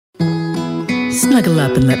Snuggle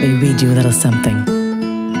up and let me read you a little something.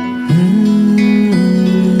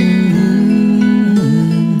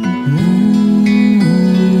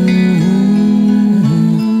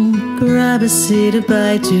 Grab a seat, a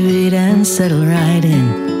bite to eat, and settle right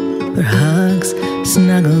in. For hugs,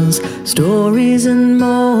 snuggles, stories, and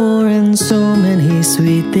more, and so many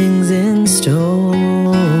sweet things in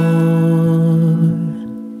store.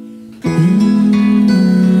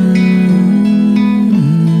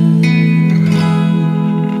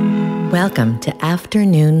 Welcome to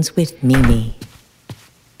Afternoons with Mimi.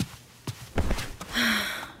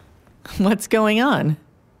 What's going on?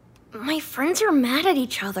 My friends are mad at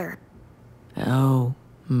each other. Oh,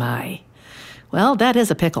 my. Well, that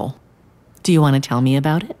is a pickle. Do you want to tell me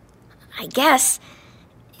about it? I guess.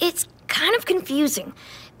 It's kind of confusing.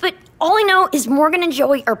 But all I know is Morgan and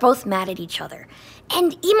Joey are both mad at each other.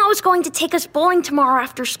 And Emo is going to take us bowling tomorrow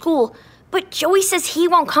after school. But Joey says he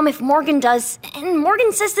won't come if Morgan does. And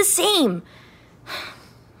Morgan says the same.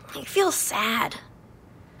 I feel sad.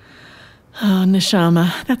 Oh,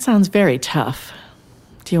 Neshama, that sounds very tough.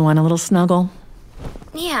 Do you want a little snuggle?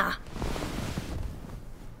 Yeah.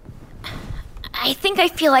 I think I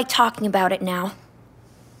feel like talking about it now.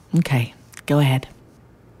 Okay, go ahead.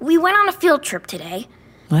 We went on a field trip today.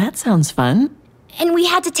 Well, that sounds fun. And we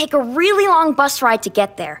had to take a really long bus ride to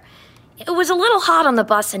get there. It was a little hot on the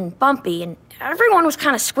bus and bumpy, and everyone was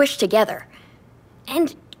kind of squished together.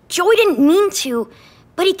 And Joey didn't mean to,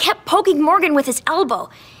 but he kept poking Morgan with his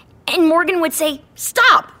elbow. And Morgan would say,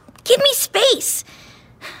 "Stop! Give me space!"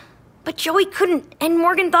 But Joey couldn't, and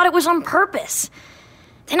Morgan thought it was on purpose.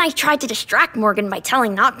 Then I tried to distract Morgan by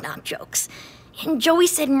telling knock-knock jokes. And Joey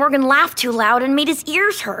said Morgan laughed too loud and made his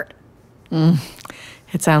ears hurt.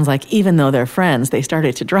 It sounds like even though they're friends, they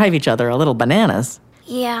started to drive each other a little bananas.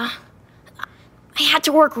 Yeah. I had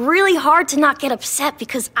to work really hard to not get upset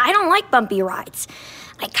because I don't like bumpy rides.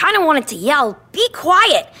 I kind of wanted to yell, "Be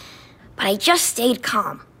quiet!" But I just stayed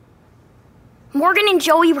calm. Morgan and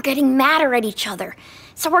Joey were getting madder at each other,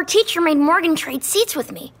 so our teacher made Morgan trade seats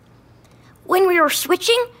with me. When we were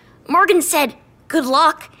switching, Morgan said, "Good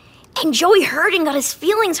luck," and Joey heard and got his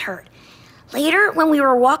feelings hurt. Later, when we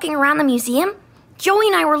were walking around the museum, Joey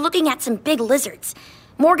and I were looking at some big lizards.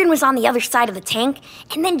 Morgan was on the other side of the tank,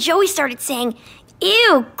 and then Joey started saying,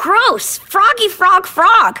 "Ew, gross, froggy frog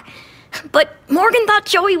frog." But Morgan thought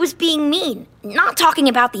Joey was being mean, not talking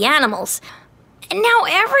about the animals. And now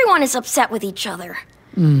everyone is upset with each other.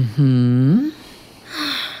 Can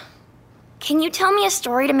you tell me a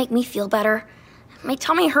story to make me feel better? My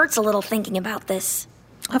tummy hurts a little thinking about this.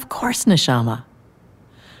 Of course, Neshama.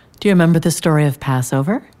 Do you remember the story of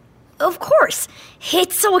Passover? Of course.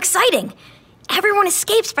 It's so exciting. Everyone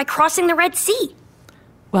escapes by crossing the Red Sea.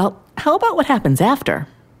 Well, how about what happens after?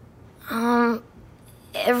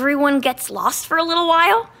 Everyone gets lost for a little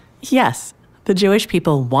while? Yes, the Jewish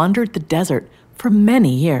people wandered the desert for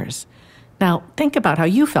many years. Now, think about how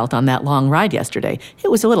you felt on that long ride yesterday.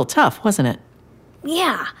 It was a little tough, wasn't it?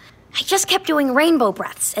 Yeah. I just kept doing rainbow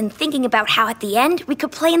breaths and thinking about how at the end we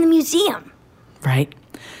could play in the museum. Right.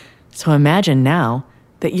 So imagine now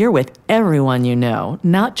that you're with everyone you know,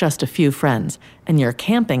 not just a few friends, and you're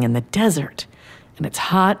camping in the desert. And it's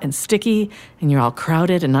hot and sticky, and you're all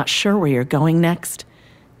crowded and not sure where you're going next.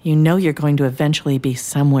 You know you're going to eventually be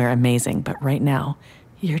somewhere amazing, but right now,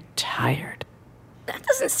 you're tired. That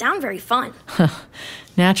doesn't sound very fun.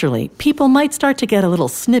 Naturally, people might start to get a little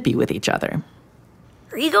snippy with each other.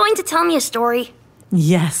 Are you going to tell me a story?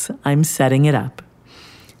 Yes, I'm setting it up.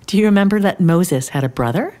 Do you remember that Moses had a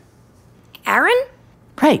brother? Aaron?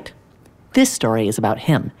 Right. This story is about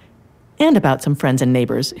him, and about some friends and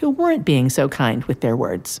neighbors who weren't being so kind with their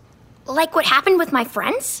words. Like what happened with my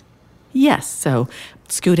friends? Yes, so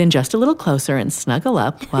scoot in just a little closer and snuggle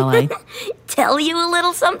up while I... Tell you a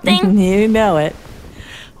little something? You know it.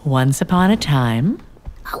 Once upon a time...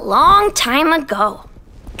 A long time ago.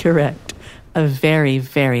 Correct. A very,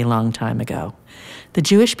 very long time ago. The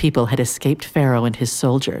Jewish people had escaped Pharaoh and his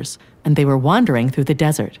soldiers, and they were wandering through the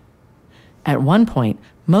desert. At one point,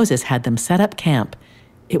 Moses had them set up camp.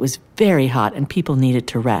 It was very hot and people needed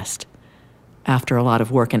to rest. After a lot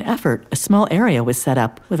of work and effort, a small area was set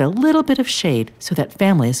up with a little bit of shade so that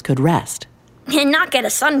families could rest. And not get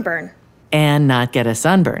a sunburn. And not get a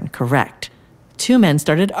sunburn, correct. Two men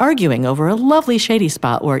started arguing over a lovely shady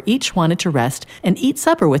spot where each wanted to rest and eat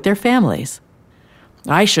supper with their families.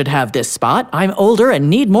 "I should have this spot. I'm older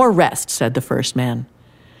and need more rest," said the first man.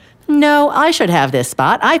 "No, I should have this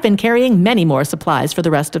spot. I've been carrying many more supplies for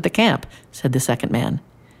the rest of the camp," said the second man.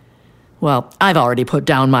 "Well, I've already put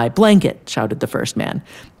down my blanket," shouted the first man.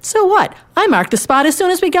 "So what? I marked the spot as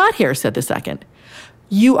soon as we got here," said the second.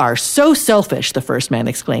 "You are so selfish," the first man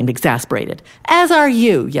exclaimed, exasperated. "As are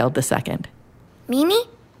you," yelled the second. Mimi?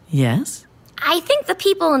 Yes? I think the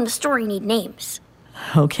people in the story need names.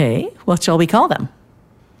 Okay, what shall we call them?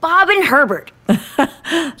 Bob and Herbert.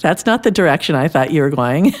 That's not the direction I thought you were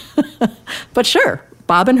going. But sure,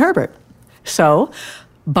 Bob and Herbert. So,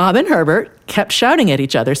 Bob and Herbert kept shouting at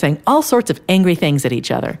each other, saying all sorts of angry things at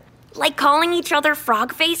each other. Like calling each other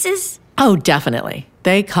frog faces? Oh, definitely.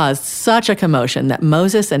 They caused such a commotion that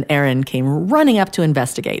Moses and Aaron came running up to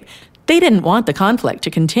investigate. They didn't want the conflict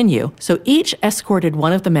to continue, so each escorted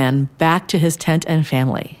one of the men back to his tent and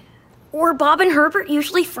family. Were Bob and Herbert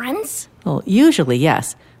usually friends? Well, usually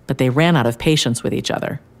yes, but they ran out of patience with each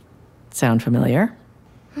other. Sound familiar?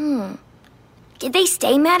 Did they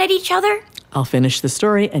stay mad at each other? I'll finish the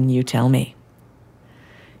story and you tell me.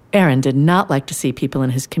 Aaron did not like to see people in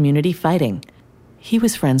his community fighting. He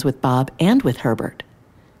was friends with Bob and with Herbert,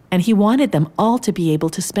 and he wanted them all to be able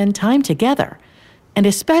to spend time together, and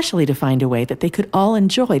especially to find a way that they could all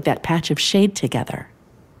enjoy that patch of shade together.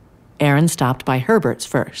 Aaron stopped by Herbert's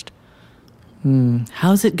first.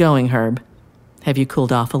 How's it going, Herb? Have you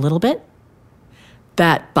cooled off a little bit?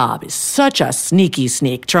 That Bob is such a sneaky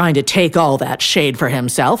sneak, trying to take all that shade for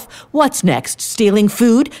himself. What's next? Stealing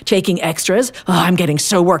food? Taking extras? Oh, I'm getting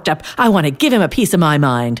so worked up. I want to give him a piece of my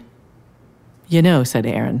mind. You know, said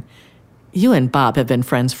Aaron, you and Bob have been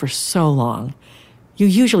friends for so long. You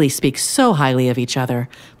usually speak so highly of each other.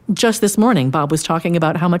 Just this morning, Bob was talking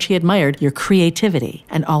about how much he admired your creativity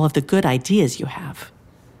and all of the good ideas you have.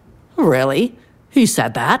 Really? He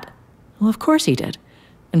said that? Well, of course he did.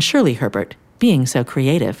 And surely, Herbert, being so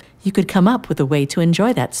creative, you could come up with a way to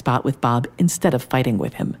enjoy that spot with Bob instead of fighting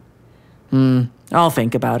with him. I'll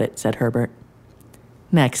think about it, said Herbert.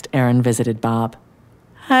 Next, Aaron visited Bob.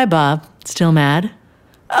 Hi, Bob. Still mad?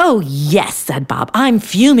 Oh, yes, said Bob. I'm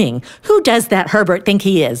fuming. Who does that Herbert think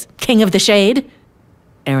he is? King of the Shade?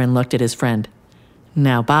 Aaron looked at his friend.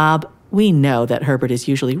 Now, Bob, we know that Herbert is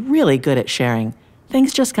usually really good at sharing.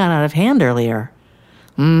 Things just got out of hand earlier.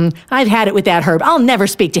 I've had it with that Herb. I'll never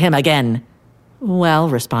speak to him again. Well,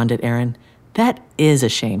 responded Aaron, that is a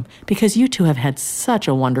shame, because you two have had such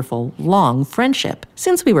a wonderful, long friendship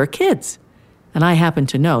since we were kids. And I happen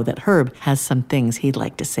to know that Herb has some things he'd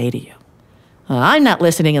like to say to you. I'm not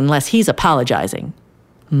listening unless he's apologizing.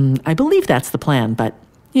 I believe that's the plan, but,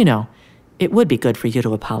 you know, it would be good for you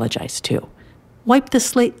to apologize too. Wipe the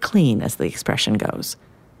slate clean, as the expression goes.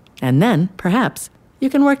 And then, perhaps, you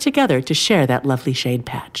can work together to share that lovely shade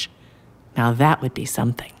patch. Now that would be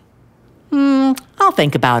something. I'll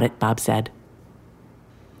think about it, Bob said.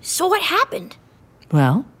 So what happened?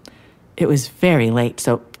 Well, it was very late,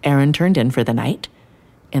 so Aaron turned in for the night.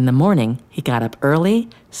 In the morning, he got up early,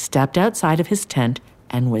 stepped outside of his tent,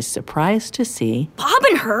 and was surprised to see... Bob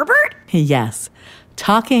and Herbert? Yes,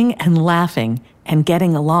 talking and laughing and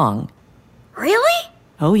getting along. Really?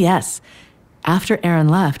 Oh, yes. After Aaron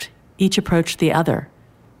left, each approached the other.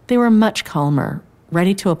 They were much calmer,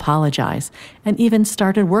 ready to apologize, and even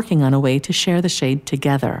started working on a way to share the shade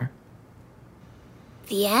together.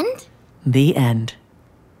 The end? The end.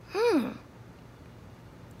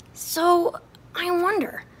 So, I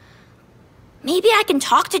wonder. Maybe I can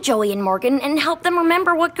talk to Joey and Morgan and help them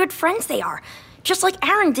remember what good friends they are, just like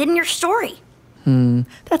Aaron did in your story.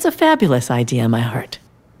 That's a fabulous idea, my heart.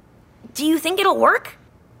 Do you think it'll work?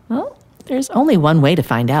 Well, there's only one way to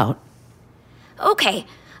find out. Okay,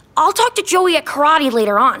 I'll talk to Joey at karate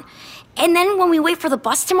later on. And then when we wait for the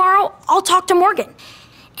bus tomorrow, I'll talk to Morgan.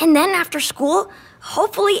 And then after school,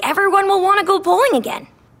 hopefully everyone will want to go bowling again.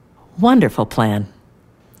 Wonderful plan.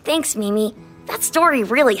 Thanks, Mimi. That story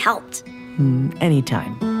really helped.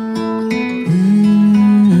 Anytime.